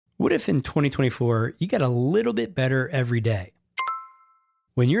What if in 2024, you got a little bit better every day?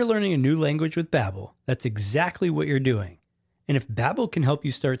 When you're learning a new language with Babbel, that's exactly what you're doing. And if Babbel can help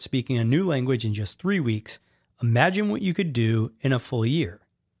you start speaking a new language in just 3 weeks, imagine what you could do in a full year.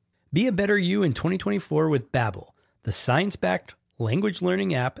 Be a better you in 2024 with Babbel, the science-backed language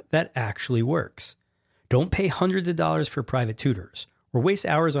learning app that actually works. Don't pay hundreds of dollars for private tutors or waste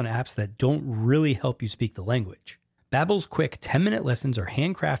hours on apps that don't really help you speak the language. Babbel's quick 10-minute lessons are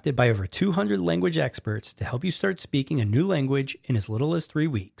handcrafted by over 200 language experts to help you start speaking a new language in as little as 3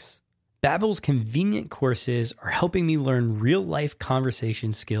 weeks. Babbel's convenient courses are helping me learn real-life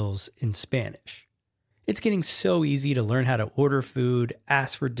conversation skills in Spanish. It's getting so easy to learn how to order food,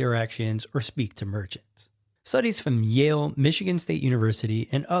 ask for directions, or speak to merchants. Studies from Yale, Michigan State University,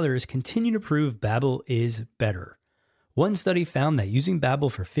 and others continue to prove Babbel is better. One study found that using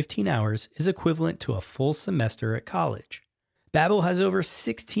Babbel for 15 hours is equivalent to a full semester at college. Babbel has over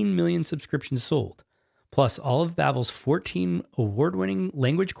 16 million subscriptions sold. Plus, all of Babbel's 14 award-winning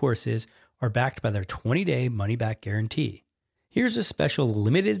language courses are backed by their 20-day money-back guarantee. Here's a special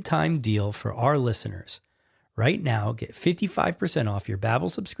limited-time deal for our listeners. Right now, get 55% off your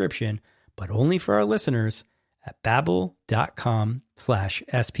Babbel subscription, but only for our listeners at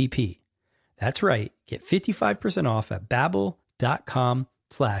babbel.com/SPP. That's right. Get 55% off at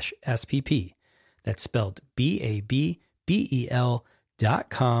babbel.com/SPP. That's spelled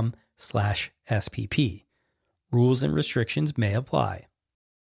BABBEL.com/SPP. Rules and restrictions may apply.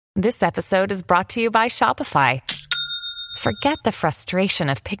 This episode is brought to you by Shopify. Forget the frustration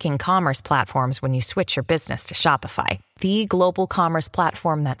of picking commerce platforms when you switch your business to Shopify, the global commerce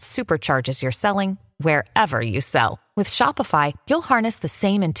platform that supercharges your selling wherever you sell. With Shopify, you'll harness the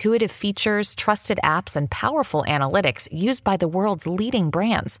same intuitive features, trusted apps, and powerful analytics used by the world's leading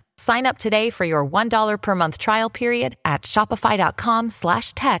brands. Sign up today for your $1 per month trial period at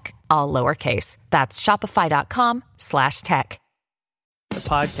shopify.com/tech, all lowercase. That's shopify.com/tech. The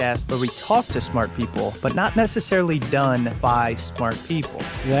podcast where we talk to smart people, but not necessarily done by smart people.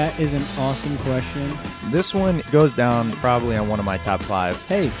 That is an awesome question. This one goes down probably on one of my top 5.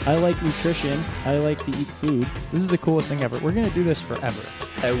 Hey, I like nutrition. I like to eat food. This is the coolest thing ever. We're going to do this forever.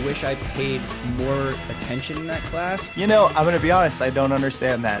 I wish I paid more attention in that class. You know, I'm going to be honest, I don't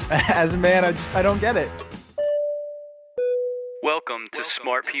understand that. As a man, I don't get it. Welcome to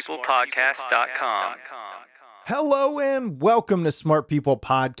smartpeoplepodcast.com. Hello and welcome to Smart People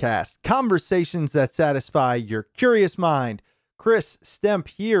Podcast, conversations that satisfy your curious mind. Chris Stemp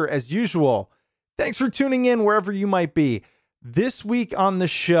here as usual. Thanks for tuning in wherever you might be. This week on the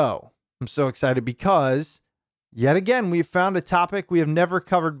show, I'm so excited because yet again, we've found a topic we have never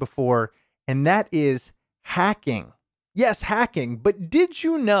covered before, and that is hacking. Yes, hacking, but did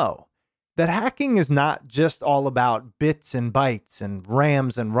you know that hacking is not just all about bits and bytes and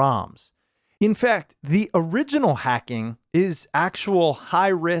RAMs and ROMs? In fact, the original hacking is actual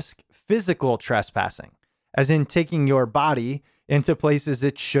high-risk physical trespassing, as in taking your body into places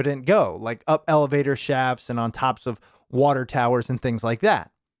it shouldn't go, like up elevator shafts and on tops of water towers and things like that.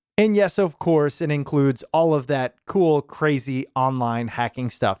 And yes, of course, it includes all of that cool, crazy online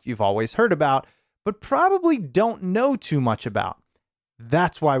hacking stuff you've always heard about, but probably don't know too much about.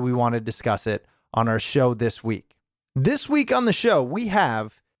 That's why we want to discuss it on our show this week. This week on the show, we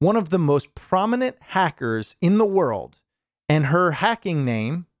have one of the most prominent hackers in the world, and her hacking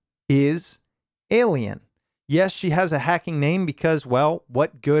name is Alien. Yes, she has a hacking name because, well,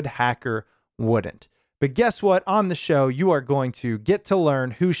 what good hacker wouldn't? But guess what? On the show, you are going to get to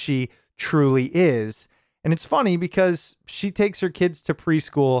learn who she truly is. And it's funny because she takes her kids to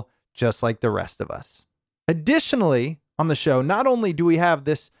preschool just like the rest of us. Additionally, on the show, not only do we have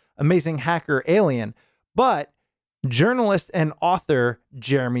this amazing hacker Alien, but journalist and author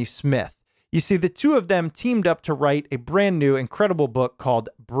Jeremy Smith. You see, the two of them teamed up to write a brand new, incredible book called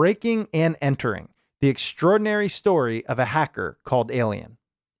Breaking and Entering, the extraordinary story of a hacker called Alien.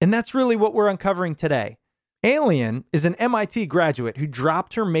 And that's really what we're uncovering today. Alien is an MIT graduate who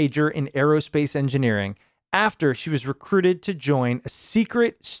dropped her major in aerospace engineering after she was recruited to join a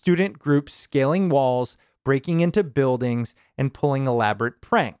secret student group scaling walls, breaking into buildings, and pulling elaborate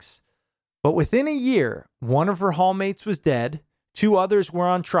pranks. But within a year, one of her hallmates was dead, 2 others were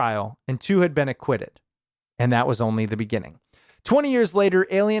on trial, and 2 had been acquitted. And that was only the beginning. 20 years later,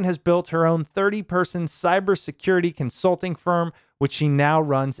 Alien has built her own 30-person cybersecurity consulting firm, which she now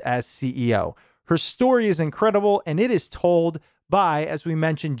runs as CEO. Her story is incredible, and it is told by, as we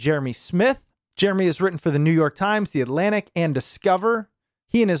mentioned, Jeremy Smith. Jeremy has written for the New York Times, The Atlantic, and Discover.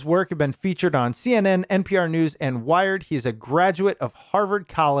 He and his work have been featured on CNN, NPR News, and Wired. He is a graduate of Harvard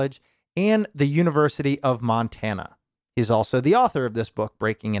College and the University of Montana. He's also the author of this book,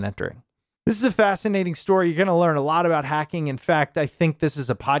 Breaking and Entering. This is a fascinating story. You're going to learn a lot about hacking. In fact, I think this is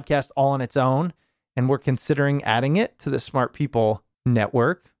a podcast all on its own, and we're considering adding it to the Smart People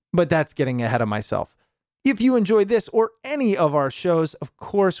Network, but that's getting ahead of myself. If you enjoy this or any of our shows, of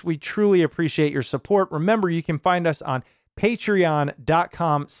course, we truly appreciate your support. Remember, you can find us on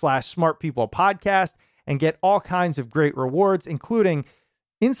patreon.com/smartpeoplepodcast and get all kinds of great rewards, including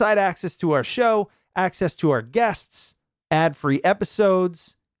inside access to our show, access to our guests, ad-free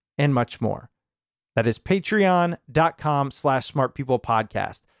episodes, and much more. That is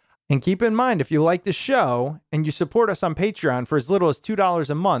patreon.com/smartpeoplepodcast. And keep in mind, if you like the show and you support us on Patreon for as little as $2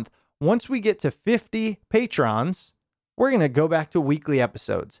 a month, once we get to 50 patrons, we're going to go back to weekly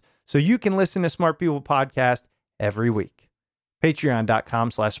episodes. So you can listen to Smart People Podcast every week.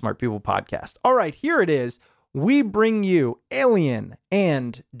 Patreon.com/smartpeoplepodcast. All right, here it is. We bring you Alien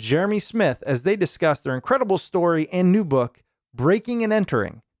and Jeremy Smith as they discuss their incredible story and new book, Breaking and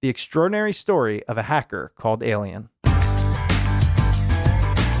Entering, the extraordinary story of a hacker called Alien.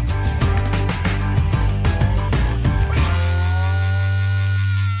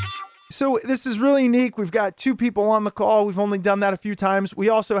 So this is really unique. We've got two people on the call. We've only done that a few times. We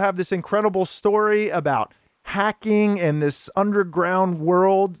also have this incredible story about hacking and this underground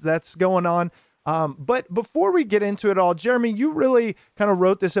world that's going on. But before we get into it all, Jeremy, you really kind of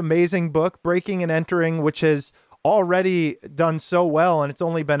wrote this amazing book, Breaking and Entering, which has already done so well, and it's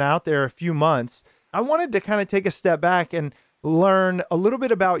only been out there a few months. I wanted to kind of take a step back and learn a little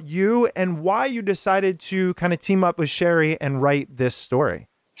bit about you and why you decided to kind of team up with Sherri and write this story.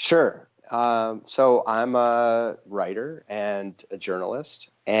 Sure. So I'm a writer and a journalist,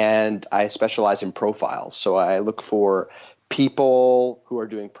 and I specialize in profiles. So I look for people who are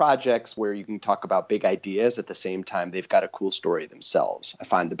doing projects where you can talk about big ideas at the same time they've got a cool story themselves. I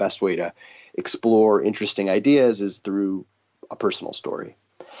find the best way to explore interesting ideas is through a personal story.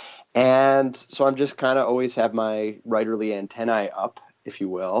 And so I'm just kind of always have my writerly antennae up, if you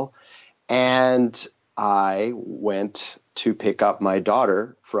will. And I went to pick up my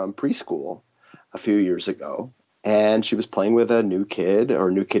daughter from preschool a few years ago, and she was playing with a new kid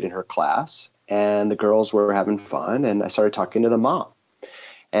in her class, and the girls were having fun, and I started talking to the mom.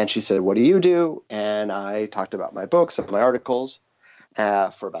 And she said, "What do you do?" And I talked about my books and my articles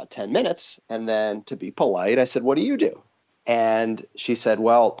for about 10 minutes, and then to be polite, I said, "What do you do?" And she said,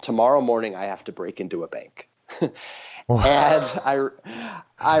 "Well, tomorrow morning I have to break into a bank." And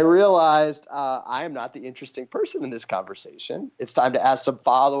I realized I am not the interesting person in this conversation. It's time to ask some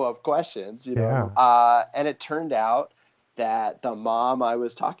follow-up questions, you know. And it turned out that the mom I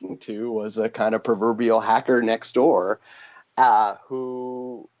was talking to was a kind of proverbial hacker next door,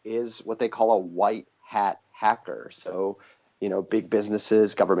 who is what they call a white hat hacker. So, you know, big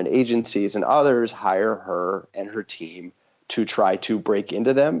businesses, government agencies, and others hire her and her team to try to break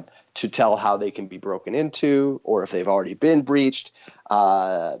into them, to tell how they can be broken into, or if they've already been breached.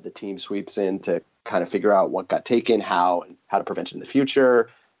 The team sweeps in to kind of figure out what got taken, how, and how to prevent it in the future.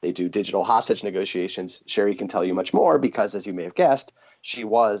 They do digital hostage negotiations. Sherri can tell you much more because, as you may have guessed, she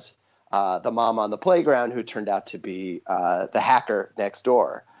was the mom on the playground who turned out to be the hacker next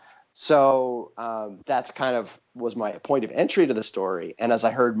door. So that's kind of was my point of entry to the story. And as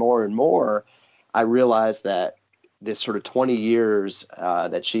I heard more and more, I realized that this sort of 20 years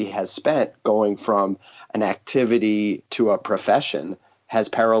that she has spent going from an activity to a profession has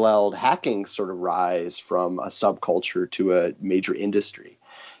paralleled hacking's sort of rise from a subculture to a major industry,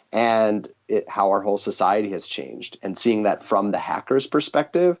 and how our whole society has changed. And seeing that from the hacker's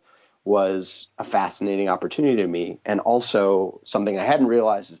perspective was a fascinating opportunity to me. And also something I hadn't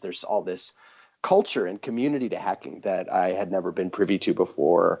realized is there's all this culture and community to hacking that I had never been privy to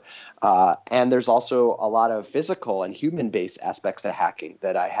before. And there's also a lot of physical and human-based aspects to hacking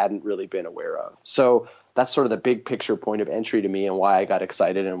that I hadn't really been aware of. So that's sort of the big picture point of entry to me, and why I got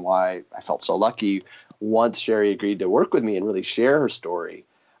excited and why I felt so lucky once Sherri agreed to work with me and really share her story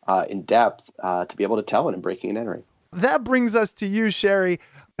in depth to be able to tell it in Breaking and Entering. That brings us to you, Sherri.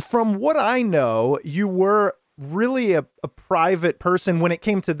 From what I know, you were really a private person when it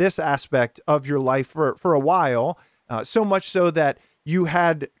came to this aspect of your life for a while, so much so that you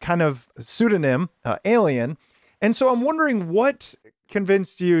had kind of a pseudonym, Alien. And so I'm wondering what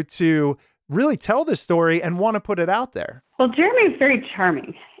convinced you to really tell this story and want to put it out there. Well, Jeremy is very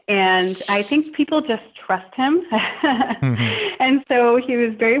charming, and I think people just trust him. And so he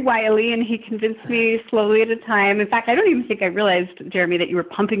was very wily, and he convinced me slowly at a time. In fact, I don't even think I realized, Jeremy, that you were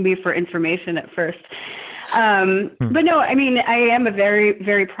pumping me for information at first. But no, I mean, I am a very,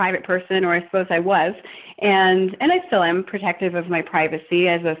 very private person, or I suppose I was. And I still am protective of my privacy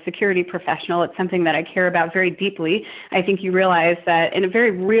as a security professional. It's something that I care about very deeply. I think you realize that in a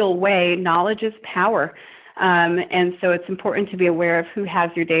very real way, knowledge is power. And so it's important to be aware of who has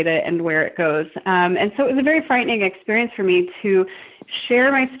your data and where it goes. And so it was a very frightening experience for me to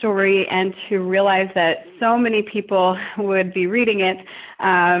share my story and to realize that so many people would be reading it.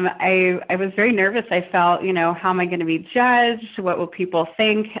 I was very nervous. I felt, how am I going to be judged? What will people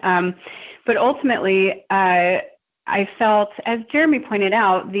think? But ultimately, I felt, as Jeremy pointed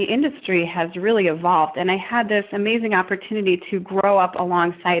out, the industry has really evolved, and I had this amazing opportunity to grow up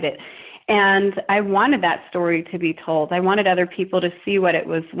alongside it. And I wanted that story to be told. I wanted other people to see what it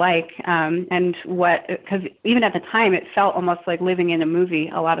was like, because even at the time, it felt almost like living in a movie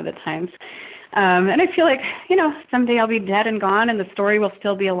a lot of the times. And I feel like, someday I'll be dead and gone and the story will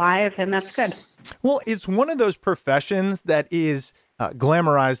still be alive, and that's good. Well, it's one of those professions that is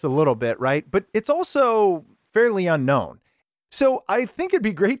glamorized a little bit, right? But it's also fairly unknown. So I think it'd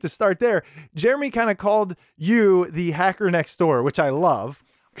be great to start there. Jeremy kind of called you the hacker next door, which I love.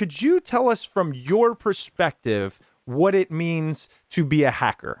 Could you tell us from your perspective what it means to be a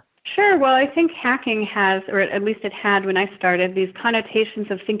hacker? Sure. Well, I think hacking has, or at least it had when I started, these connotations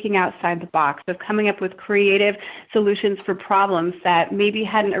of thinking outside the box, of coming up with creative solutions for problems that maybe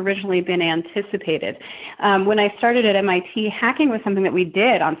hadn't originally been anticipated. When I started at MIT, hacking was something that we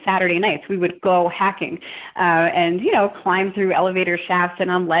did on Saturday nights. We would go hacking and, climb through elevator shafts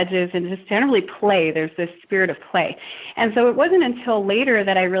and on ledges and just generally play. There's this spirit of play. And so it wasn't until later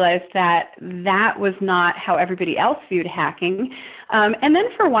that I realized that that was not how everybody else viewed hacking. And then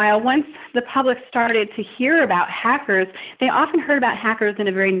for a while, once the public started to hear about hackers, they often heard about hackers in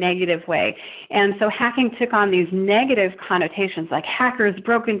a very negative way. And so hacking took on these negative connotations, like hackers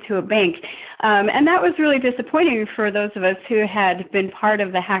broke into a bank. And that was really disappointing for those of us who had been part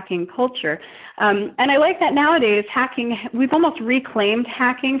of the hacking culture. And I like that nowadays hacking, we've almost reclaimed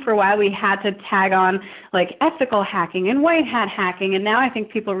hacking. For a while we had to tag on like ethical hacking and white hat hacking. And now I think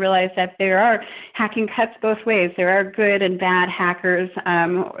people realize that hacking cuts both ways. There are good and bad hackers.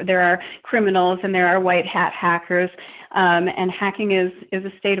 There are criminals and there are white hat hackers. And hacking is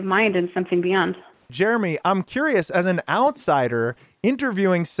a state of mind and something beyond. Jeremy, I'm curious, as an outsider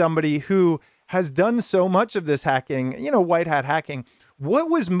interviewing somebody who has done so much of this hacking, white hat hacking, what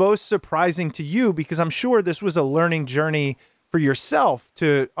was most surprising to you? Because I'm sure this was a learning journey for yourself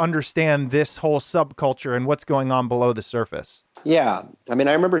to understand this whole subculture and what's going on below the surface. Yeah. I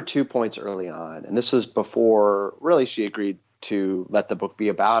remember 2 points early on, and this was before really she agreed to let the book be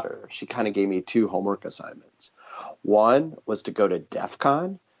about her. She kind of gave me 2 homework assignments. One was to go to DEF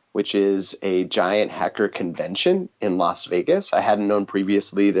CON, which is a giant hacker convention in Las Vegas. I hadn't known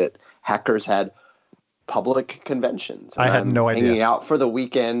previously that hackers had public conventions. I had no idea. Hanging out for the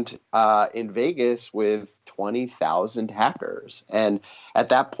weekend in Vegas with 20,000 hackers. And at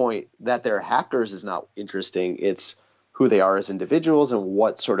that point, that they're hackers is not interesting. It's who they are as individuals and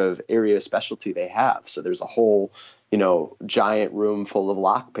what sort of area of specialty they have. So there's a whole, giant room full of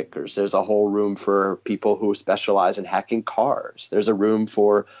lockpickers. There's a whole room for people who specialize in hacking cars. There's a room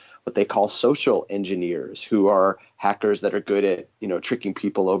for what they call social engineers, who are hackers that are good at, tricking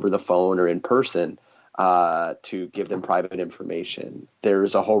people over the phone or in person to give them private information.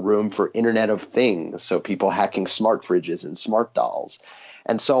 There's a whole room for Internet of Things, so people hacking smart fridges and smart dolls,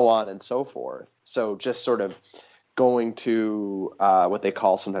 and so on and so forth. So just sort of going to what they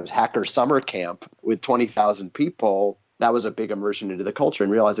call sometimes hacker summer camp with 20,000 people, that was a big immersion into the culture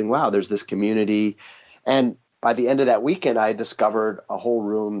and realizing, wow, there's this community. And by the end of that weekend, I discovered a whole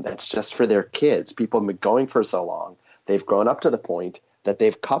room that's just for their kids. People have been going for so long. They've grown up to the point that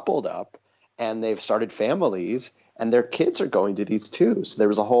they've coupled up and they've started families, and their kids are going to these too. So there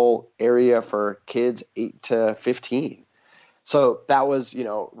was a whole area for kids 8 to 15. So that was,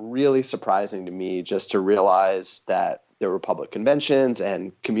 really surprising to me, just to realize that there were public conventions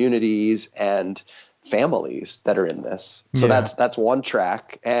and communities and families that are in this. So that's one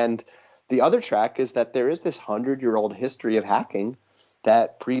track. And the other track is that there is this 100-year-old history of hacking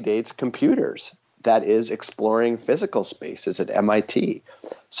that predates computers, that is exploring physical spaces at MIT.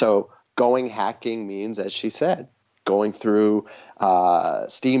 So going hacking means, as she said, going through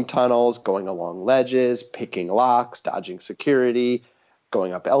steam tunnels, going along ledges, picking locks, dodging security,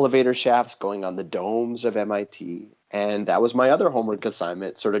 going up elevator shafts, going on the domes of MIT. And that was my other homework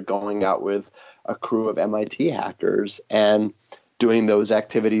assignment, sort of going out with a crew of MIT hackers and doing those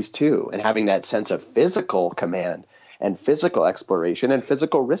activities too, and having that sense of physical command and physical exploration and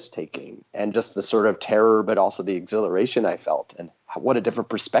physical risk-taking, and just the sort of terror, but also the exhilaration I felt, and what a different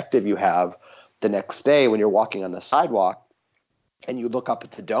perspective you have the next day when you're walking on the sidewalk and you look up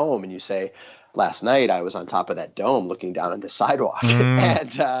at the dome and you say, last night I was on top of that dome looking down on the sidewalk.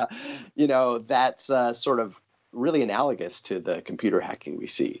 And, that's sort of really analogous to the computer hacking we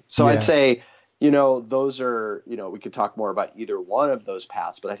see. So I'd say, those are, we could talk more about either one of those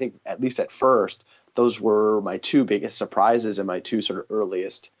paths, but I think at least at first, those were my two biggest surprises and my two sort of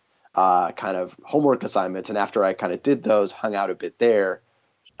earliest kind of homework assignments. And after I kind of did those, hung out a bit there,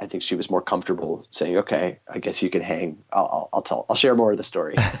 I think she was more comfortable saying, okay, I guess you can hang. I'll share more of the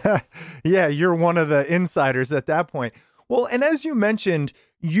story. Yeah, you're one of the insiders at that point. Well, and as you mentioned,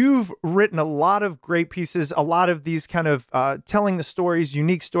 you've written a lot of great pieces, a lot of these kind of telling the stories,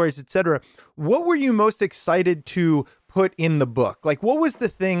 unique stories, etc. What were you most excited to put in the book? Like, what was the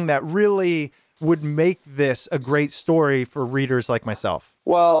thing that really would make this a great story for readers like myself?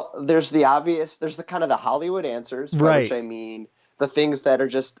 Well, there's the obvious, there's the kind of the Hollywood answers, by which I mean the things that are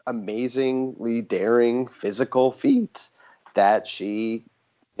just amazingly daring physical feats that she,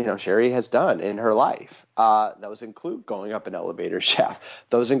 Sherri has done in her life. Those include going up an elevator shaft.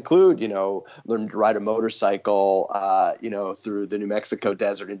 Those include, learning to ride a motorcycle, through the New Mexico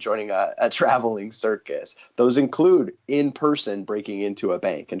desert and joining a traveling circus. Those include in person breaking into a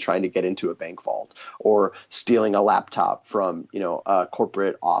bank and trying to get into a bank vault, or stealing a laptop from, a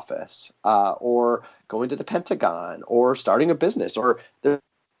corporate office, or going to the Pentagon, or starting a business. Or there's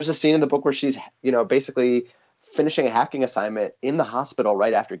a scene in the book where she's, basically finishing a hacking assignment in the hospital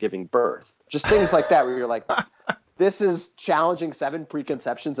right after giving birth. Just things like that where you're like, this is challenging 7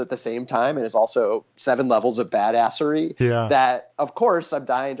 preconceptions at the same time, and is also 7 levels of badassery that, of course, I'm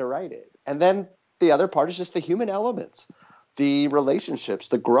dying to write it. And then the other part is just the human elements, the relationships,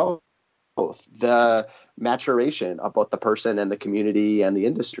 the growth, the maturation of both the person and the community and the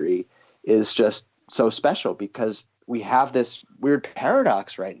industry is just so special, because we have this weird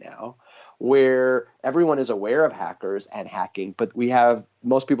paradox right now where everyone is aware of hackers and hacking, but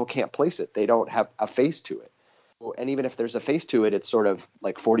most people can't place it. They don't have a face to it. And even if there's a face to it, it's sort of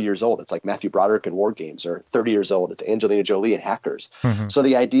like 40 years old. It's like Matthew Broderick in War Games, or 30 years old. It's Angelina Jolie in Hackers. Mm-hmm. So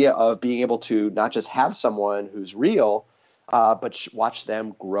the idea of being able to not just have someone who's real, but watch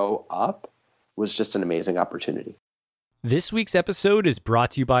them grow up was just an amazing opportunity. This week's episode is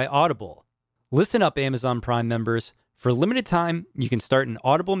brought to you by Audible. Listen up, Amazon Prime members. For a limited time, you can start an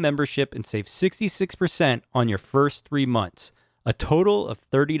Audible membership and save 66% on your first 3 months, a total of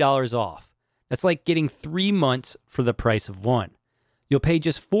 $30 off. That's like getting 3 months for the price of one. You'll pay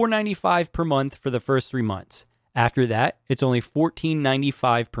just $4.95 per month for the first 3 months. After that, it's only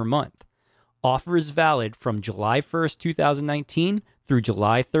 $14.95 per month. Offer is valid from July 1st, 2019 through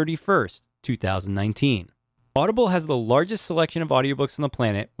July 31st, 2019. Audible has the largest selection of audiobooks on the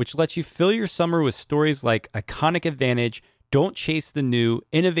planet, which lets you fill your summer with stories like Iconic Advantage, Don't Chase the New,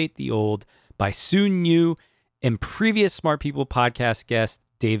 Innovate the Old, by Sue New, and previous Smart People podcast guest,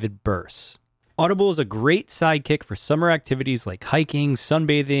 David Burse. Audible is a great sidekick for summer activities like hiking,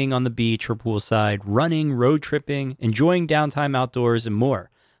 sunbathing on the beach or poolside, running, road tripping, enjoying downtime outdoors, and more.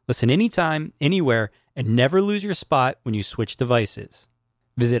 Listen anytime, anywhere, and never lose your spot when you switch devices.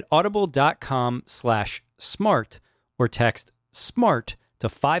 Visit audible.com/smart or text SMART to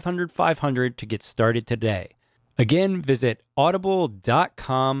 500-500 to get started today. Again, visit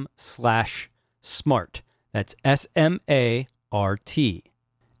audible.com/smart. That's SMART.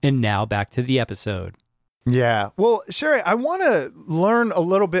 And now back to the episode. Yeah. Well, Sherri, I want to learn a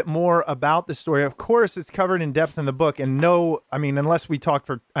little bit more about the story. Of course, it's covered in depth in the book, and unless we talk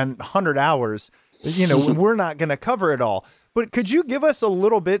for 100 hours, we're not going to cover it all. But could you give us a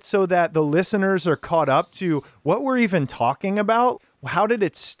little bit so that the listeners are caught up to what we're even talking about? How did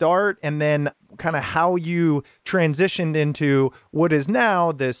it start? And then kind of how you transitioned into what is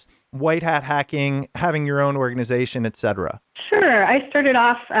now this white hat hacking, having your own organization, et cetera. Sure. I started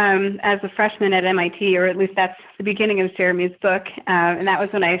off as a freshman at MIT, or at least that's the beginning of Jeremy's book. And that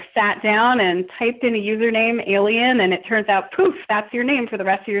was when I sat down and typed in a username, Alien, and it turns out, poof, that's your name for the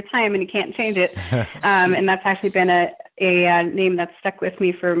rest of your time, and you can't change it. And that's actually been a name that's stuck with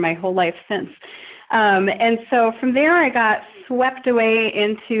me for my whole life since. And so from there, I got swept away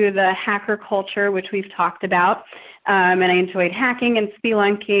into the hacker culture, which we've talked about. And I enjoyed hacking and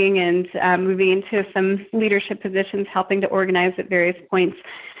spelunking and moving into some leadership positions, helping to organize at various points.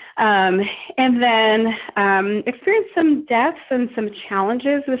 And then experienced some deaths and some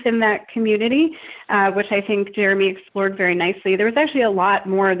challenges within that community, which I think Jeremy explored very nicely. There was actually a lot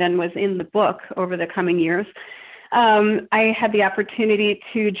more than was in the book over the coming years. I had the opportunity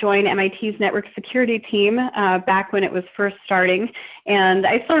to join MIT's network security team back when it was first starting. And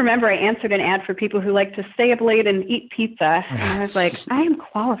I still remember I answered an ad for people who like to stay up late and eat pizza. And I was like, I am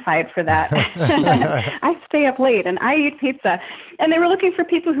qualified for that. I stay up late and I eat pizza. And they were looking for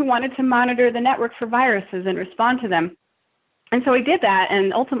people who wanted to monitor the network for viruses and respond to them. And so I did that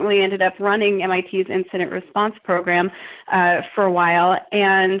and ultimately ended up running MIT's incident response program for a while.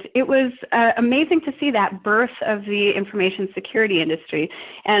 And it was amazing to see that birth of the information security industry.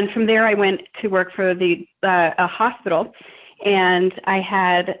 And from there, I went to work for a hospital. And I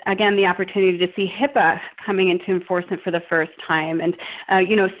had, again, the opportunity to see HIPAA coming into enforcement for the first time and,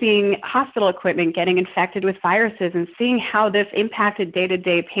 seeing hospital equipment getting infected with viruses and seeing how this impacted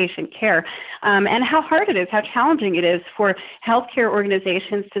day-to-day patient care and how hard it is, how challenging it is for healthcare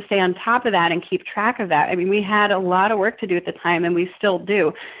organizations to stay on top of that and keep track of that. I mean, we had a lot of work to do at the time, and we still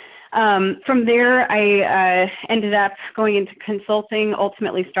do. From there, I ended up going into consulting,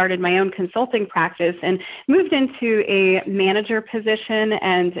 ultimately started my own consulting practice and moved into a manager position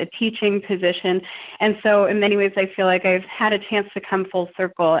and a teaching position. And so in many ways, I feel like I've had a chance to come full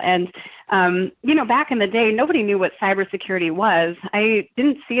circle. And, back in the day, nobody knew what cybersecurity was. I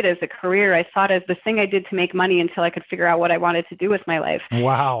didn't see it as a career. I saw it as the thing I did to make money until I could figure out what I wanted to do with my life.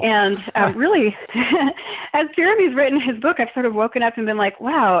 Wow. And really, as Jeremy's written his book, I've sort of woken up and been like,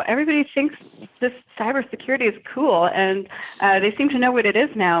 wow, everybody thinks this cybersecurity is cool, and they seem to know what it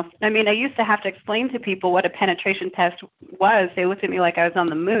is now. I mean, I used to have to explain to people what a penetration test was. They looked at me like I was on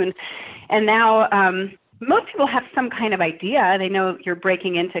the moon. And now most people have some kind of idea. They know you're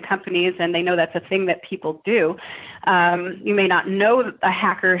breaking into companies, and they know that's a thing that people do. You may not know a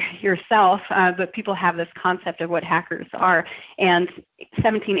hacker yourself, but people have this concept of what hackers are. And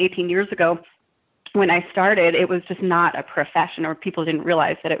 17, 18 years ago, when I started, it was just not a profession, or people didn't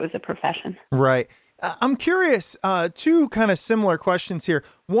realize that it was a profession. Right. I'm curious, two kind of similar questions here.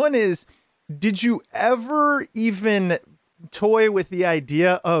 One is, did you ever even toy with the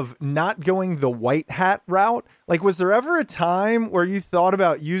idea of not going the white hat route? Like, was there ever a time where you thought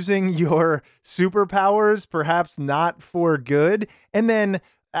about using your superpowers, perhaps not for good? And then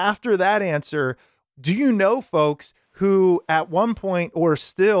after that answer, do you know folks who at one point or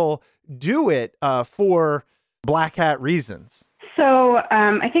still do it for black hat reasons? So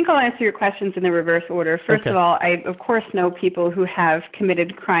I think I'll answer your questions in the reverse order. First of all, I, of course, know people who have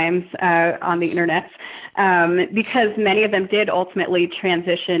committed crimes on the internet because many of them did ultimately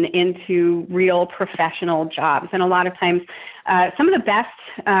transition into real professional jobs. And a lot of times, some of the best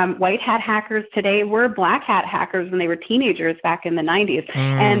white hat hackers today were black hat hackers when they were teenagers back in the 90s.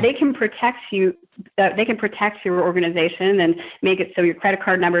 And they can protect you. They can protect your organization and make it so your credit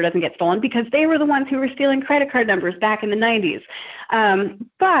card number doesn't get stolen because they were the ones who were stealing credit card numbers back in the 90s.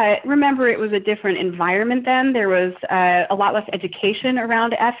 But remember, it was a different environment then. There was a lot less education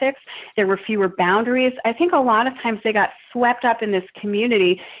around ethics. There were fewer boundaries. I think a lot of times they got swept up in this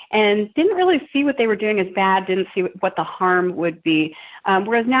community and didn't really see what they were doing as bad, didn't see what the harm would be.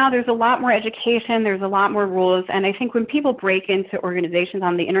 Whereas now there's a lot more education, there's a lot more rules. And I think when people break into organizations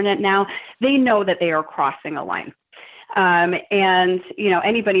on the internet now, they know that they are crossing a line. And,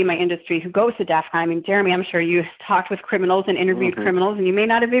 anybody in my industry who goes to DEF CON, I mean, Jeremy, I'm sure you talked with criminals and interviewed criminals, and you may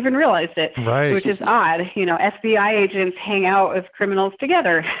not have even realized it, right, which is odd. FBI agents hang out with criminals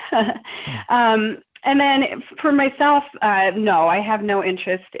together. And then for myself, no, I have no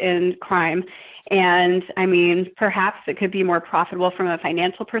interest in crime. And I mean, perhaps it could be more profitable from a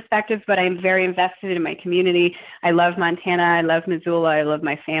financial perspective, but I'm very invested in my community. I love Montana. I love Missoula. I love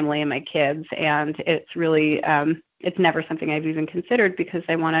my family and my kids. And it's really, it's never something I've even considered because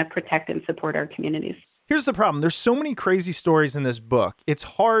I want to protect and support our communities. Here's the problem. There's so many crazy stories in this book. It's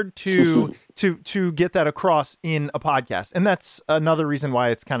hard to get that across in a podcast. And that's another reason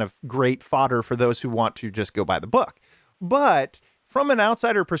why it's kind of great fodder for those who want to just go buy the book. But from an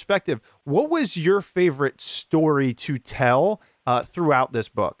outsider perspective, what was your favorite story to tell throughout this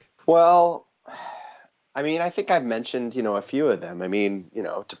book? Well, I mean, I think I've mentioned, a few of them. I mean,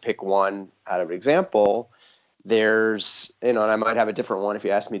 to pick one out of example, there's, and I might have a different one if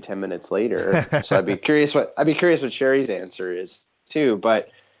you ask me 10 minutes later. So I'd be curious what Sherri's answer is too. But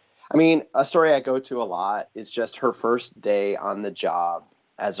I mean, a story I go to a lot is just her first day on the job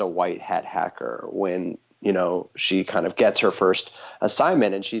as a white hat hacker when, she kind of gets her first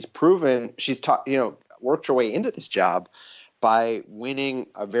assignment and she's worked her way into this job by winning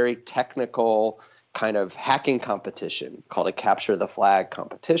a very technical kind of hacking competition called a capture the flag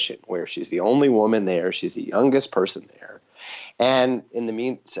competition, where she's the only woman there. She's the youngest person there. And in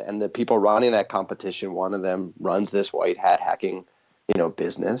the and the people running that competition, one of them runs this white hat hacking,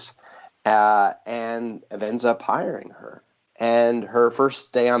 business. and ends up hiring her. And her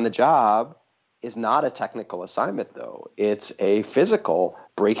first day on the job is not a technical assignment, though. It's a physical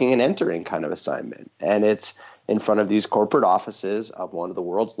breaking and entering kind of assignment. And it's in front of these corporate offices of one of the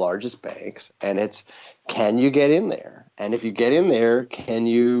world's largest banks. And it's, can you get in there? And if you get in there, can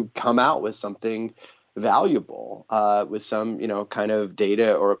you come out with something valuable, with some, kind of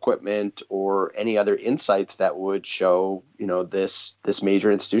data or equipment or any other insights that would show, this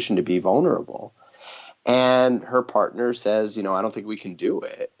major institution to be vulnerable? And her partner says, I don't think we can do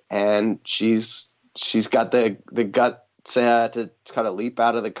it. And she's got the gut to kind of leap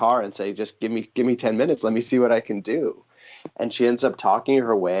out of the car and say, just give me 10 minutes. Let me see what I can do. And she ends up talking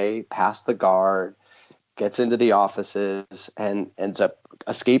her way past the guard, gets into the offices, and ends up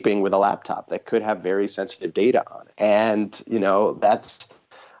escaping with a laptop that could have very sensitive data on it. And,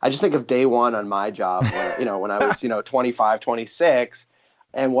 I just think of day one on my job, when I was, 25, 26,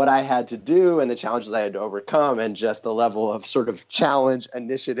 and what I had to do and the challenges I had to overcome, and just the level of sort of challenge,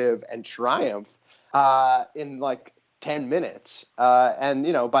 initiative, and triumph in like 10 minutes.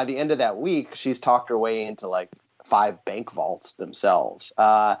 And, by the end of that week, she's talked her way into like 5 bank vaults themselves.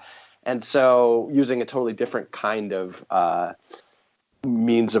 And so using a totally different kind of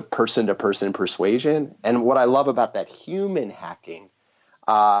means of person-to-person persuasion. And what I love about that human hacking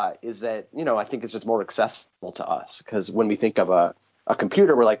is that, I think it's just more accessible to us. Because when we think of a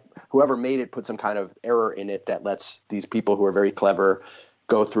computer, we're like, whoever made it put some kind of error in it that lets these people who are very clever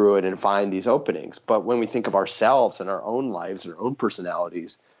go through it and find these openings. But when we think of ourselves and our own lives and our own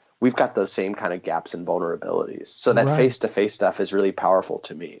personalities, we've got those same kind of gaps and vulnerabilities. So that face-to-face stuff is really powerful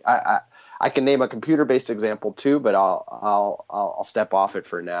to me. I can name a computer-based example too, but I'll step off it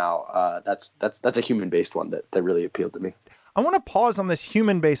for now. That's a human-based one that really appealed to me. I want to pause on this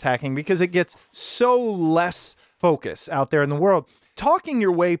human-based hacking because it gets so less focus out there in the world. Talking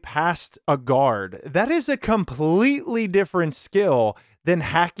your way past a guard, that is a completely different skill than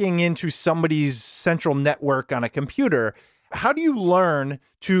hacking into somebody's central network on a computer. How do you learn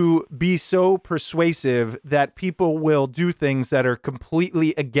to be so persuasive that people will do things that are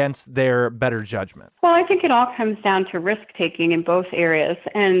completely against their better judgment? Well, I think it all comes down to risk-taking in both areas.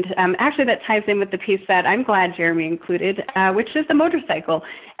 And actually that ties in with the piece that I'm glad Jeremy included, which is the motorcycle.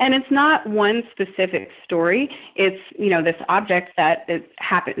 And it's not one specific story. It's, this object that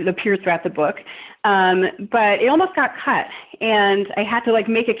appears throughout the book. But it almost got cut. And I had to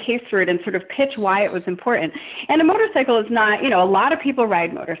make a case for it and sort of pitch why it was important. And a motorcycle is not, a lot of people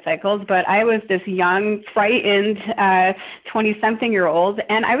ride motorcycles, but I was this young, frightened 20-something-year-old,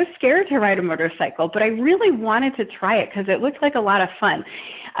 and I was scared to ride a motorcycle, but I really wanted to try it because it looked like a lot of fun.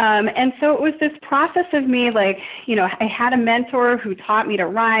 And so it was this process of me, I had a mentor who taught me to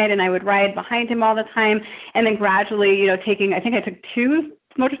ride, and I would ride behind him all the time. And then gradually, I think I took 2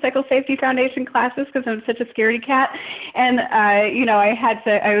 Motorcycle Safety Foundation classes because I'm such a scaredy cat. And, I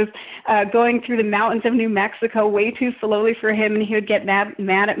was going through the mountains of New Mexico way too slowly for him, and he would get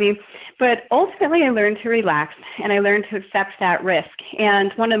mad at me. But ultimately, I learned to relax, and I learned to accept that risk.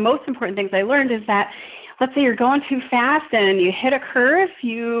 And one of the most important things I learned is that, let's say you're going too fast and you hit a curve,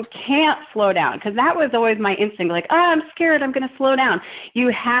 you can't slow down, because that was always my instinct, I'm scared, I'm going to slow down. You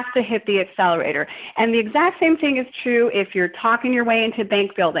have to hit the accelerator. And the exact same thing is true if you're talking your way into a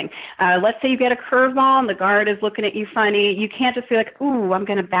bank building. Let's say you get a curveball and the guard is looking at you funny. You can't just be like, ooh, I'm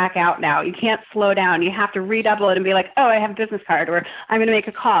going to back out now. You can't slow down. You have to redouble it and be like, oh, I have a business card, or I'm going to make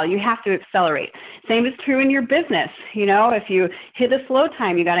a call. You have to accelerate. Same is true in your business. If you hit a slow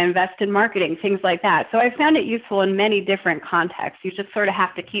time, you got to invest in marketing, things like that. So I found it useful in many different contexts. You just sort of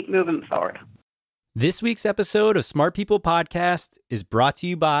have to keep moving forward. This week's episode of Smart People Podcast is brought to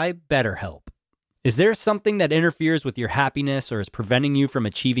you by BetterHelp. Is there something that interferes with your happiness or is preventing you from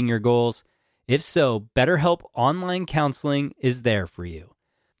achieving your goals? If so, BetterHelp Online Counseling is there for you.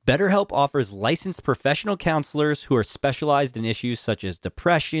 BetterHelp offers licensed professional counselors who are specialized in issues such as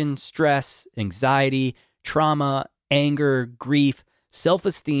depression, stress, anxiety, trauma, anger, grief,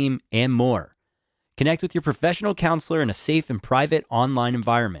 self-esteem, and more. Connect with your professional counselor in a safe and private online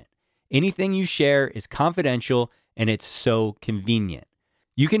environment. Anything you share is confidential, and it's so convenient.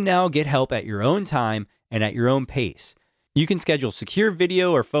 You can now get help at your own time and at your own pace. You can schedule secure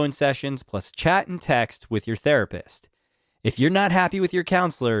video or phone sessions, plus chat and text with your therapist. If you're not happy with your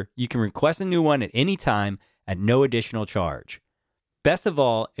counselor, you can request a new one at any time at no additional charge. Best of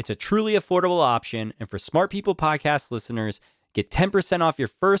all, it's a truly affordable option, and for Smart People Podcast listeners, get 10% off your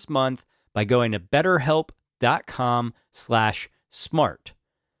first month by going to betterhelp.com/smart.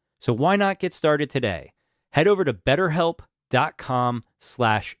 So why not get started today? Head over to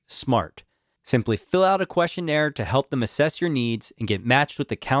betterhelp.com/smart. Simply fill out a questionnaire to help them assess your needs and get matched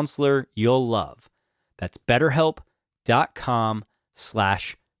with a counselor you'll love. That's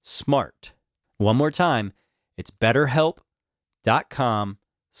betterhelp.com/smart. One more time, it's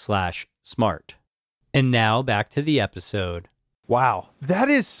betterhelp.com/smart. And now back to the episode. Wow, that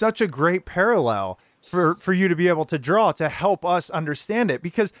is such a great parallel for you to be able to draw to help us understand it.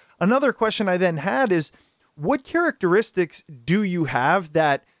 Because another question I then had is, what characteristics do you have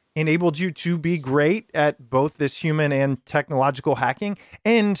that enabled you to be great at both this human and technological hacking?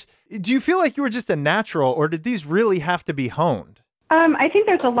 And do you feel like you were just a natural, or did these really have to be honed? I think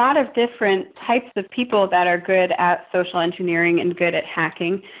there's a lot of different types of people that are good at social engineering and good at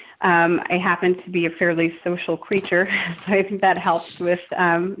hacking. I happen to be a fairly social creature, so I think that helps with,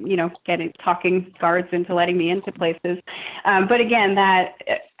 talking guards into letting me into places. But again,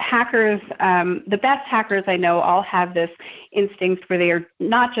 that hackers, the best hackers I know all have this instinct where they are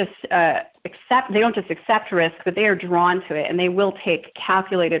not just they don't just accept risk, but they are drawn to it, and they will take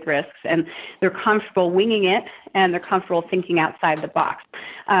calculated risks, and they're comfortable winging it, and they're comfortable thinking outside the box.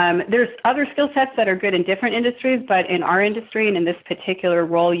 There's other skill sets that are good in different industries, but in our industry and in this particular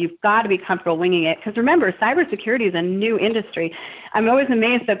role, you've got to be comfortable winging it. Because remember, cybersecurity is a new industry. I'm always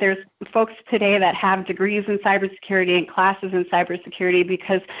amazed that there's folks today that have degrees in cybersecurity and classes in cybersecurity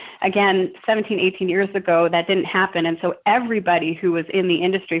because, again, 17, 18 years ago, that didn't happen. And so everybody who was in the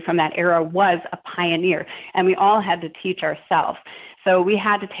industry from that era was a pioneer, and we all had to teach ourselves. So we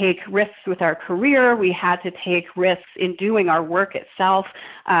had to take risks with our career. We had to take risks in doing our work itself.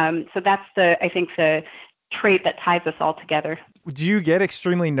 So that's I think the trait that ties us all together. Do you get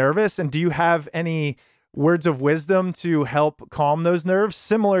extremely nervous, and do you have any words of wisdom to help calm those nerves,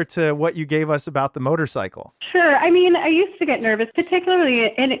 similar to what you gave us about the motorcycle? Sure. I mean, I used to get nervous,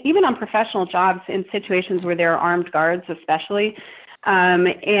 particularly even on professional jobs in situations where there are armed guards, especially.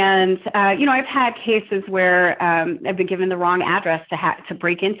 I've had cases where I've been given the wrong address to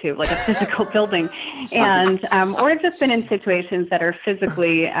break into, like a physical building, and or I've just been in situations that are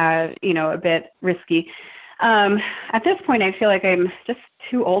physically, a bit risky. At this point, I feel like I'm just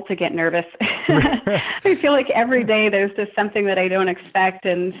too old to get nervous. I feel like every day there's just something that I don't expect,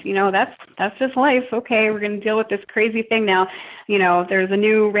 and that's just life. Okay, we're going to deal with this crazy thing now. There's a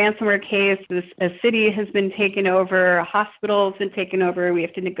new ransomware case. A city has been taken over. A hospital's been taken over. We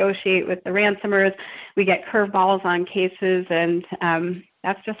have to negotiate with the ransomers. We get curveballs on cases, and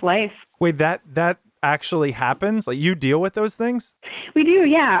that's just life. Wait, that actually happens? Like, you deal with those things? We do,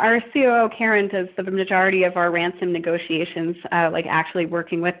 yeah. Our COO, Karen, does the majority of our ransom negotiations, actually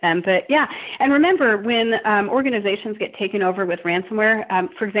working with them. But yeah, and remember, when organizations get taken over with ransomware,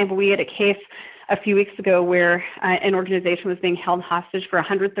 for example, we had a case a few weeks ago where an organization was being held hostage for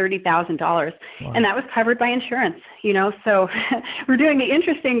 $130,000. Wow. And that was covered by insurance, so we're doing the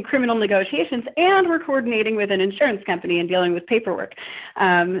interesting criminal negotiations, and we're coordinating with an insurance company and dealing with paperwork.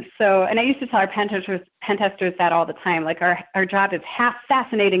 And I used to tell our pen testers that all the time, like our job is half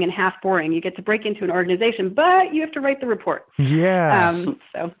fascinating and half boring. You get to break into an organization, but you have to write the report. Yeah.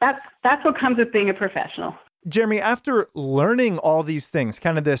 So that's what comes with being a professional. Jeremy, after learning all these things,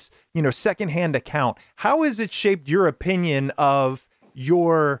 kind of this, secondhand account, how has it shaped your opinion of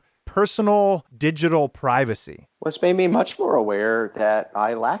your personal digital privacy? Well, it's made me much more aware that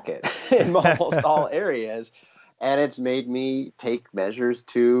I lack it in almost all areas. And it's made me take measures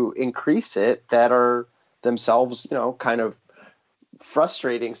to increase it that are themselves, kind of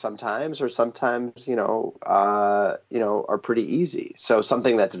frustrating sometimes, or sometimes, are pretty easy. So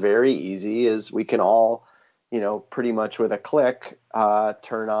something that's very easy is we can all, pretty much with a click,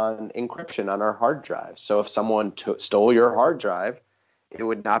 turn on encryption on our hard drive. So if someone stole your hard drive, it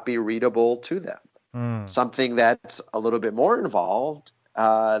would not be readable to them. Something that's a little bit more involved,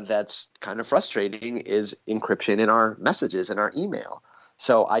 that's kind of frustrating, is encryption in our messages and our email.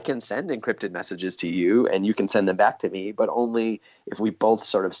 So I can send encrypted messages to you, and you can send them back to me, but only if we both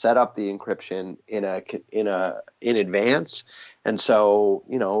sort of set up the encryption in advance. And so,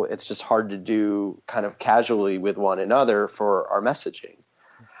 it's just hard to do kind of casually with one another for our messaging.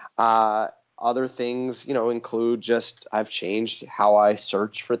 Other things, include just I've changed how I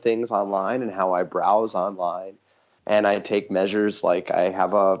search for things online and how I browse online. And I take measures like I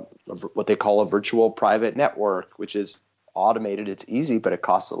have what they call a virtual private network, which is automated. It's easy, but it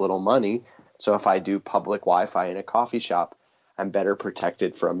costs a little money. So if I do public Wi-Fi in a coffee shop, I'm better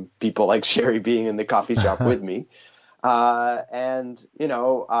protected from people like Sherri being in the coffee shop with me. I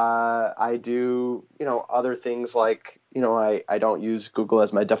do, other things like, I don't use Google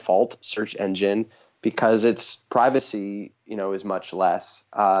as my default search engine because its privacy, is much less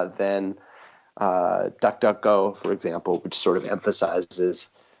than DuckDuckGo, for example, which sort of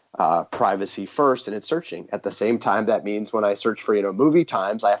emphasizes privacy first and it's searching. At the same time, that means when I search for, movie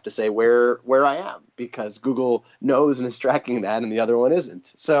times, I have to say where I am, because Google knows and is tracking that and the other one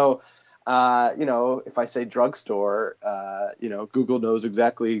isn't. So, if I say drugstore, Google knows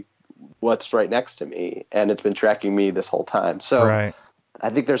exactly what's right next to me, and it's been tracking me this whole time. So right.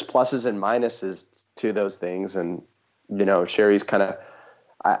 I think there's pluses and minuses to those things. And, Sherri's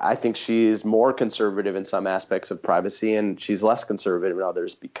I think she's more conservative in some aspects of privacy, and she's less conservative in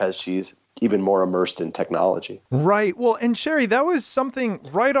others because she's even more immersed in technology. Right. Well, and Sherri, that was something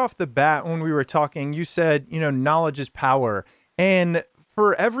right off the bat when we were talking. You said, knowledge is power. And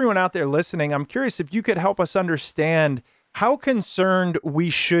for everyone out there listening, I'm curious if you could help us understand how concerned we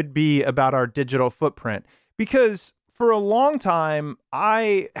should be about our digital footprint. Because for a long time,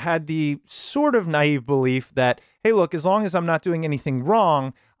 I had the sort of naive belief that, hey, look, as long as I'm not doing anything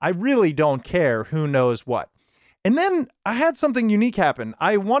wrong, I really don't care who knows what. And then I had something unique happen.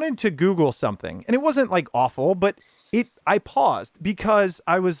 I wanted to Google something, and it wasn't like awful, but I paused because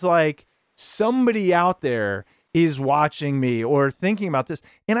I was like, somebody out there is watching me or thinking about this.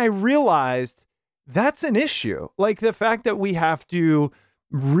 And I realized that's an issue. Like the fact that we have to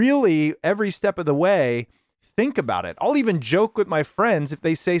really, every step of the way, think about it. I'll even joke with my friends if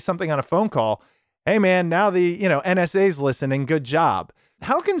they say something on a phone call, hey man, now the, NSA's listening, good job.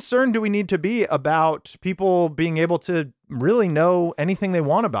 How concerned do we need to be about people being able to really know anything they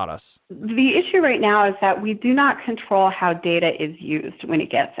want about us? The issue right now is that we do not control how data is used when it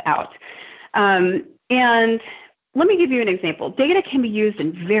gets out. And let me give you an example. Data can be used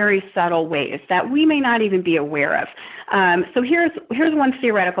in very subtle ways that we may not even be aware of. So here's one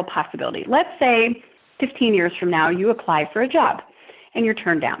theoretical possibility. Let's say 15 years from now, you apply for a job and you're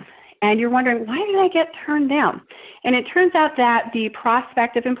turned down. And you're wondering, why did I get turned down? And it turns out that the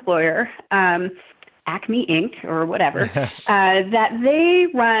prospective employer, Acme Inc. or whatever, that they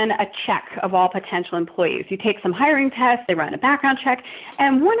run a check of all potential employees. You take some hiring tests, they run a background check,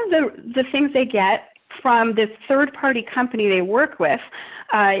 and one of the things they get from this third-party company they work with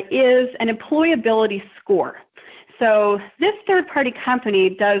is an employability score. So this third-party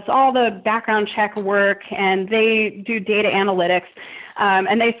company does all the background check work, and they do data analytics,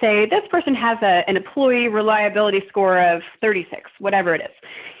 and they say this person has an employee reliability score of 36, whatever it is.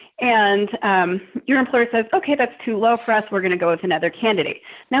 And your employer says, okay, that's too low for us. We're going to go with another candidate.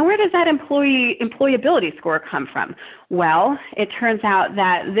 Now, where does that employability score come from? Well, it turns out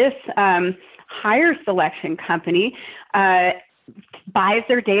that this hire selection company buys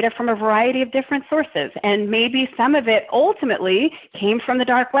their data from a variety of different sources. And maybe some of it ultimately came from the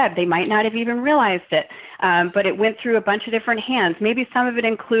dark web. They might not have even realized it, but it went through a bunch of different hands. Maybe some of it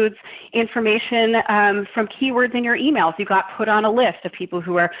includes information from keywords in your emails. You got put on a list of people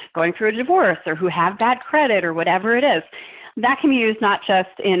who are going through a divorce or who have bad credit or whatever it is. That can be used not just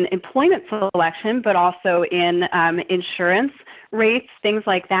in employment selection, but also in insurance rates, things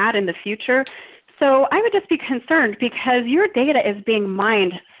like that in the future. So I would just be concerned because your data is being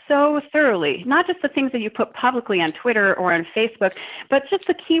mined so thoroughly, not just the things that you put publicly on Twitter or on Facebook, but just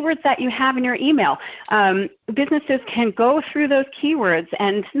the keywords that you have in your email. Businesses can go through those keywords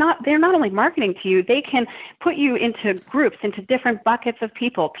and they're not only marketing to you, they can put you into groups, into different buckets of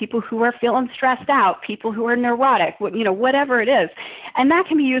people who are feeling stressed out, people who are neurotic, whatever it is. And that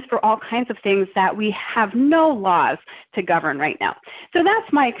can be used for all kinds of things that we have no laws to govern right now. So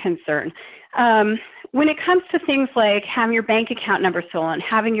that's my concern. When it comes to things like having your bank account number stolen,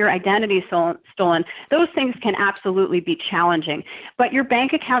 having your identity stolen, those things can absolutely be challenging. But your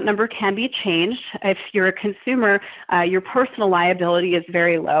bank account number can be changed. If you're a consumer, your personal liability is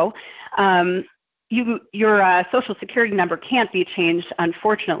very low. Your Social Security number can't be changed,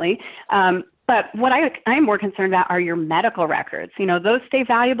 unfortunately. But what I'm more concerned about are your medical records. Those stay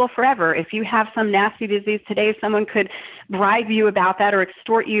valuable forever. If you have some nasty disease today, someone could bribe you about that or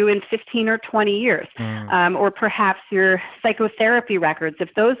extort you in 15 or 20 years. Or perhaps your psychotherapy records.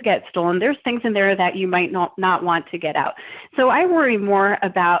 If those get stolen, there's things in there that you might not want to get out. So I worry more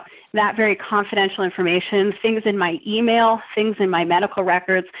about that very confidential information, things in my email, things in my medical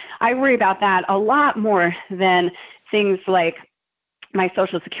records. I worry about that a lot more than things like my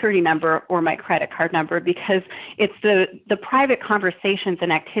Social Security number or my credit card number, because it's the private conversations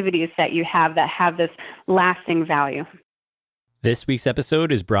and activities that you have that have this lasting value. This week's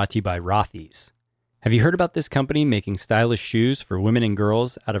episode is brought to you by Rothy's. Have you heard about this company making stylish shoes for women and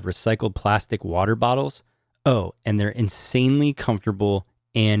girls out of recycled plastic water bottles? Oh, and they're insanely comfortable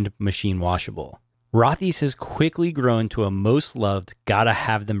and machine washable. Rothy's has quickly grown to a most loved, gotta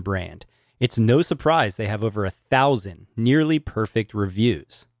have them brand. It's no surprise they have over 1,000 nearly perfect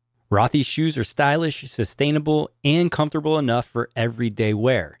reviews. Rothy's shoes are stylish, sustainable, and comfortable enough for everyday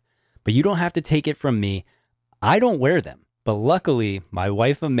wear. But you don't have to take it from me. I don't wear them, but luckily, my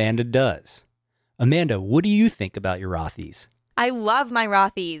wife Amanda does. Amanda, what do you think about your Rothys? I love my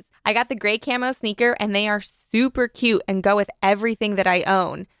Rothys. I got the gray camo sneaker, and they are super cute and go with everything that I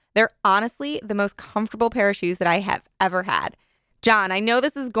own. They're honestly the most comfortable pair of shoes that I have ever had. John, I know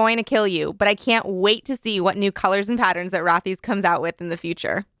this is going to kill you, but I can't wait to see what new colors and patterns that Rothys comes out with in the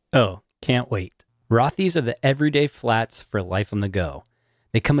future. Oh, can't wait. Rothys are the everyday flats for life on the go.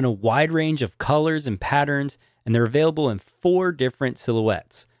 They come in a wide range of colors and patterns, and they're available in 4 different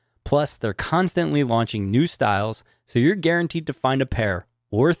silhouettes. Plus, they're constantly launching new styles, so you're guaranteed to find a pair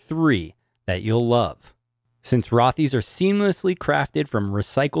or 3 that you'll love. Since Rothys are seamlessly crafted from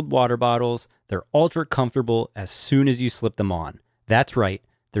recycled water bottles, they're ultra comfortable as soon as you slip them on. That's right,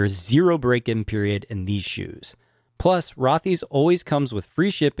 there's 0 break-in period in these shoes. Plus, Rothys always comes with free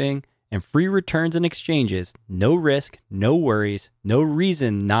shipping and free returns and exchanges. No risk, no worries, no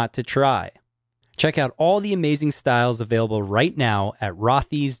reason not to try. Check out all the amazing styles available right now at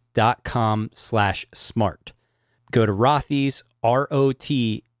rothys.com/smart. Go to Rothys,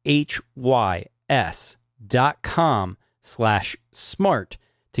 ROTHYS.com/smart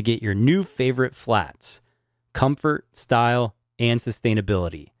to get your new favorite flats. Comfort, style, and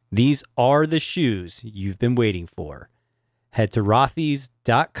sustainability. These are the shoes you've been waiting for. Head to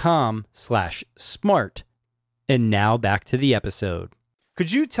rothys.com/smart. And now back to the episode.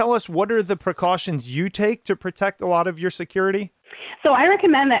 Could you tell us what are the precautions you take to protect a lot of your security? So I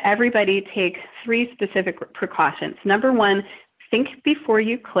recommend that everybody take 3 specific precautions. Number 1, think before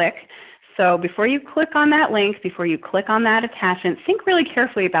you click. So before you click on that link, before you click on that attachment, think really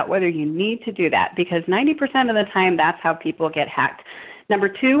carefully about whether you need to do that, because 90% of the time, that's how people get hacked. Number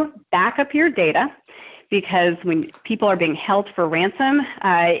 2, back up your data, because when people are being held for ransom,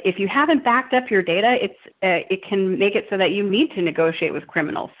 if you haven't backed up your data, it can make it so that you need to negotiate with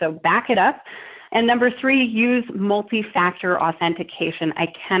criminals. So back it up. And number 3, use multi-factor authentication. I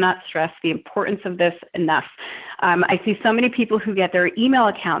cannot stress the importance of this enough. I see so many people who get their email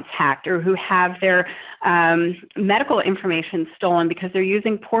accounts hacked or who have their medical information stolen because they're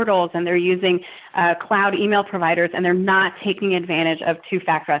using portals and they're using cloud email providers, and they're not taking advantage of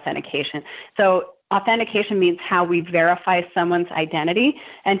 2-factor authentication. So authentication means how we verify someone's identity,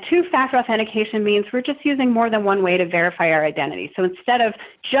 and 2-factor authentication means we're just using more than one way to verify our identity. So instead of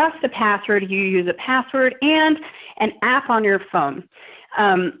just a password, you use a password and an app on your phone.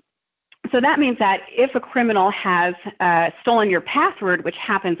 So that means that if a criminal has stolen your password, which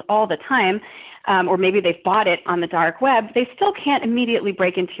happens all the time, or maybe they've bought it on the dark web, they still can't immediately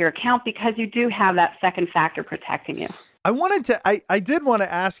break into your account because you do have that second factor protecting you. I did want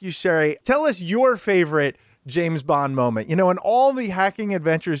to ask you, Sherri, tell us your favorite James Bond moment. You know, in all the hacking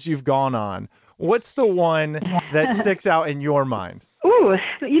adventures you've gone on, what's the one that sticks out in your mind? Ooh,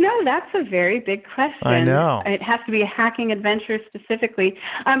 that's a very big question. I know. It has to be a hacking adventure specifically.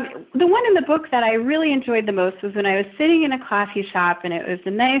 The one in the book that I really enjoyed the most was when I was sitting in a coffee shop, and it was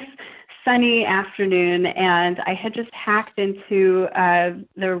a nice sunny afternoon, and I had just hacked into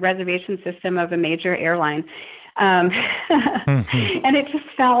the reservation system of a major airline. And it just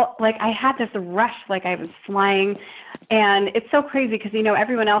felt like I had this rush, like I was flying. And it's so crazy because,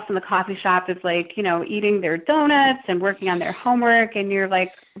 everyone else in the coffee shop is like, eating their donuts and working on their homework. And you're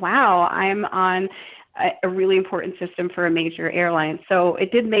like, wow, I'm on a really important system for a major airline. So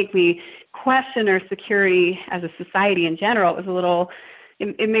it did make me question our security as a society in general.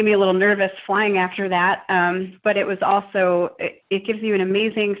 It made me a little nervous flying after that. But it was also, it gives you an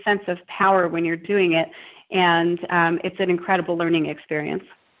amazing sense of power when you're doing it. And it's an incredible learning experience.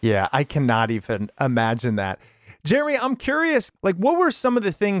 Yeah, I cannot even imagine that. Jeremy, I'm curious, what were some of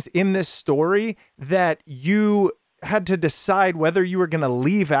the things in this story that you had to decide whether you were going to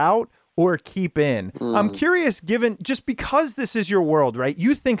leave out or keep in? I'm curious, just because this is your world, right?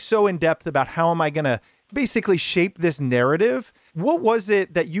 You think so in depth about how am I going to basically shape this narrative. What was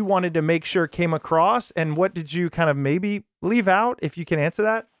it that you wanted to make sure came across, and what did you kind of maybe leave out, if you can answer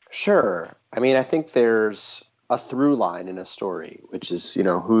that? Sure. I mean, I think there's a through line in a story, which is,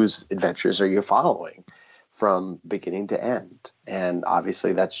 whose adventures are you following from beginning to end? And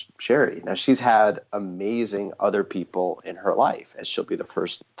obviously that's Sherri. Now, she's had amazing other people in her life, as she'll be the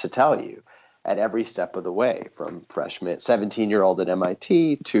first to tell you, at every step of the way, from freshman, 17-year-old at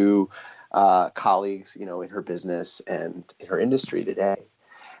MIT to colleagues, in her business and in her industry today.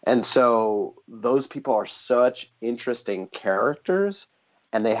 And so those people are such interesting characters,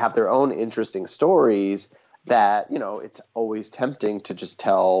 and they have their own interesting stories that, it's always tempting to just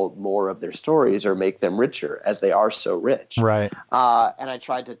tell more of their stories or make them richer, as they are so rich. Right. And I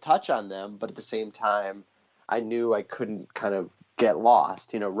tried to touch on them, but at the same time, I knew I couldn't kind of get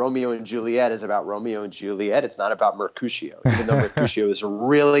lost. Romeo and Juliet is about Romeo and Juliet. It's not about Mercutio, even though Mercutio is a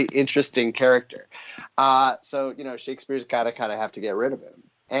really interesting character. So Shakespeare's got to kind of have to get rid of him.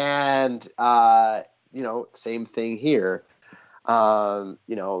 And, same thing here.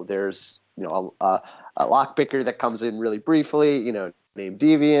 There's, a lockpicker that comes in really briefly, named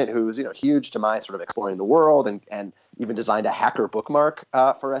Deviant, who's, huge to my sort of exploring the world, and even designed a hacker bookmark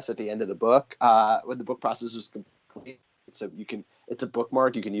for us at the end of the book when the book process was complete. So it's a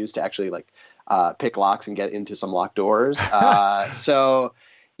bookmark you can use to actually pick locks and get into some locked doors. So,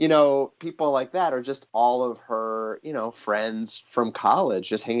 people like that are just all of her, friends from college,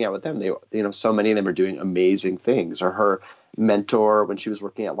 just hanging out with them. They, so many of them are doing amazing things. Or her mentor when she was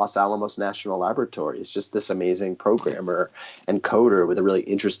working at Los Alamos National Laboratory is just this amazing programmer and coder with a really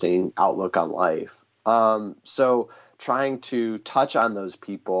interesting outlook on life. So trying to touch on those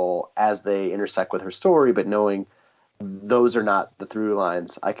people as they intersect with her story, but knowing those are not the through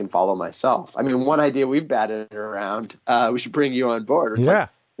lines I can follow myself. I mean, one idea we've batted around, we should bring you on board. It's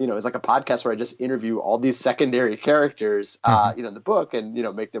it's like a podcast where I just interview all these secondary characters, in the book, and,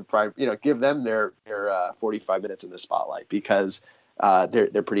 make them give them their 45 minutes in the spotlight, because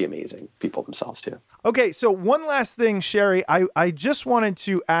they're pretty amazing people themselves too. Okay. So one last thing, Sherri, I just wanted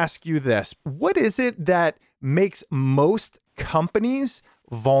to ask you this. What is it that makes most companies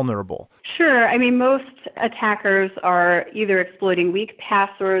vulnerable? Sure. I mean, most attackers are either exploiting weak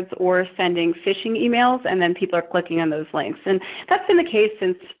passwords or sending phishing emails, and then people are clicking on those links. And that's been the case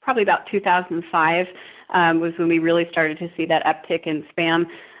since probably about 2005 was when we really started to see that uptick in spam.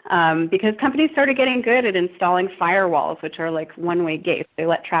 Because companies started getting good at installing firewalls, which are like one-way gates. They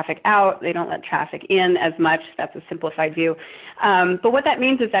let traffic out. They don't let traffic in as much. That's a simplified view. But what that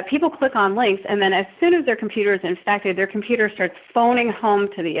means is that people click on links, and then as soon as their computer is infected, their computer starts phoning home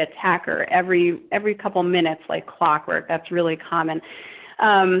to the attacker every couple minutes, like clockwork. That's really common.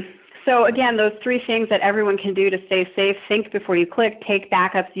 So again, those three things that everyone can do to stay safe: think before you click, take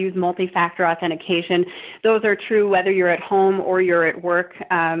backups, use multi-factor authentication. Those are true whether you're at home or you're at work,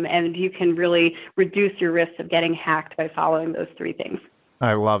 and you can really reduce your risk of getting hacked by following those three things.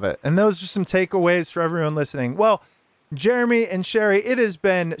 I love it. And those are some takeaways for everyone listening. Well, Jeremy and Sherri, it has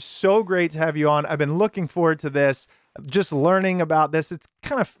been so great to have you on. I've been looking forward to this. Just learning about this, it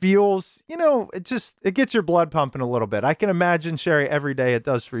kind of feels, it gets your blood pumping a little bit. I can imagine, Sherri, every day it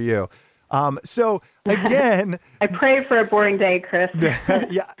does for you. So again, I pray for a boring day, Chris.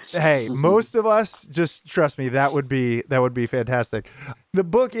 Yeah. Hey, most of us, just trust me, that would be fantastic. The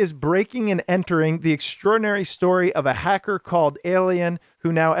book is Breaking and Entering: The Extraordinary Story of a Hacker Called Alien,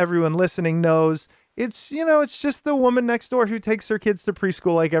 who now everyone listening knows it's just the woman next door who takes her kids to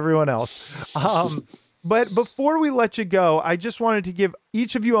preschool like everyone else. But before we let you go, I just wanted to give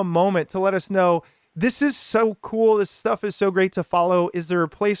each of you a moment to let us know, this is so cool. This stuff is so great to follow. Is there a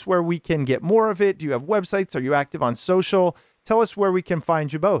place where we can get more of it? Do you have websites? Are you active on social? Tell us where we can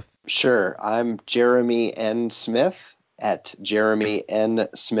find you both. Sure. I'm Jeremy N. Smith at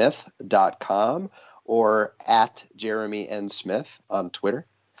jeremynsmith.com or at Jeremy N. Smith on Twitter.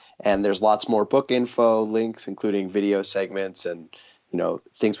 And there's lots more book info, links, including video segments and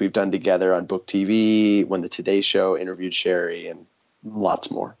things we've done together on Book TV, when the Today Show interviewed Sherri, and lots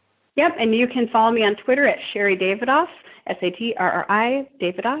more. Yep, and you can follow me on Twitter at Sherri Davidoff, Sherri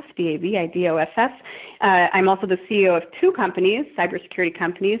Davidoff, Davidoff. I'm also the CEO of two companies, cybersecurity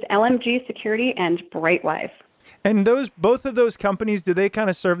companies, LMG Security and Brightwise. And both of those companies, do they kind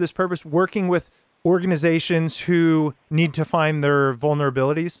of serve this purpose, working with organizations who need to find their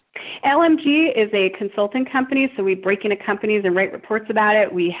vulnerabilities? LMG is a consulting company, so we break into companies and write reports about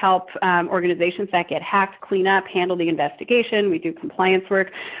it. We help organizations that get hacked clean up, handle the investigation. We do compliance work.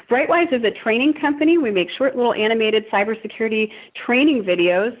 Brightwise is a training company. We make short little animated cybersecurity training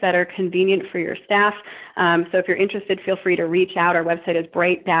videos that are convenient for your staff. So if you're interested, feel free to reach out. Our website is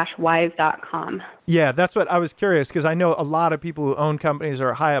bright-wise.com. Yeah, that's what I was curious, because I know a lot of people who own companies or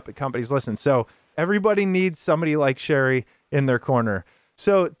are high up at companies listen. So everybody needs somebody like Sherri in their corner.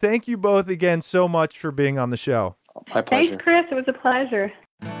 So thank you both again so much for being on the show. My pleasure. Thanks, Chris. It was a pleasure.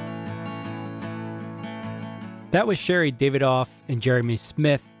 That was Sherri Davidoff and Jeremy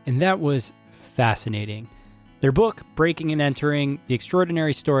Smith, and that was fascinating. Their book, Breaking and Entering: The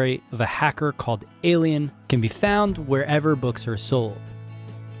Extraordinary Story of a Hacker Called Alien, can be found wherever books are sold.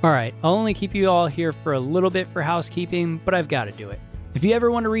 All right, I'll only keep you all here for a little bit for housekeeping, but I've got to do it. If you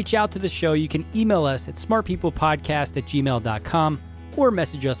ever want to reach out to the show, you can email us at smartpeoplepodcast@gmail.com or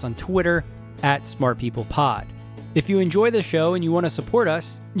message us on Twitter @SmartPeoplePod. If you enjoy the show and you want to support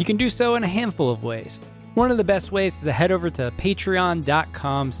us, you can do so in a handful of ways. One of the best ways is to head over to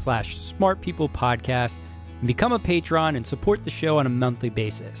patreon.com/smartpeoplepodcast and become a patron and support the show on a monthly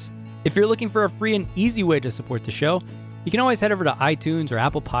basis. If you're looking for a free and easy way to support the show, you can always head over to iTunes or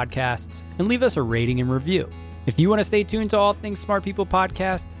Apple Podcasts and leave us a rating and review. If you want to stay tuned to all things Smart People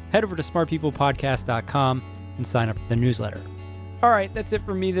Podcast, head over to smartpeoplepodcast.com and sign up for the newsletter. All right, that's it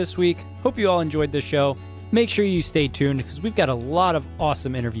for me this week. Hope you all enjoyed the show. Make sure you stay tuned because we've got a lot of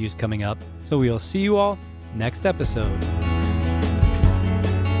awesome interviews coming up. So we'll see you all next episode.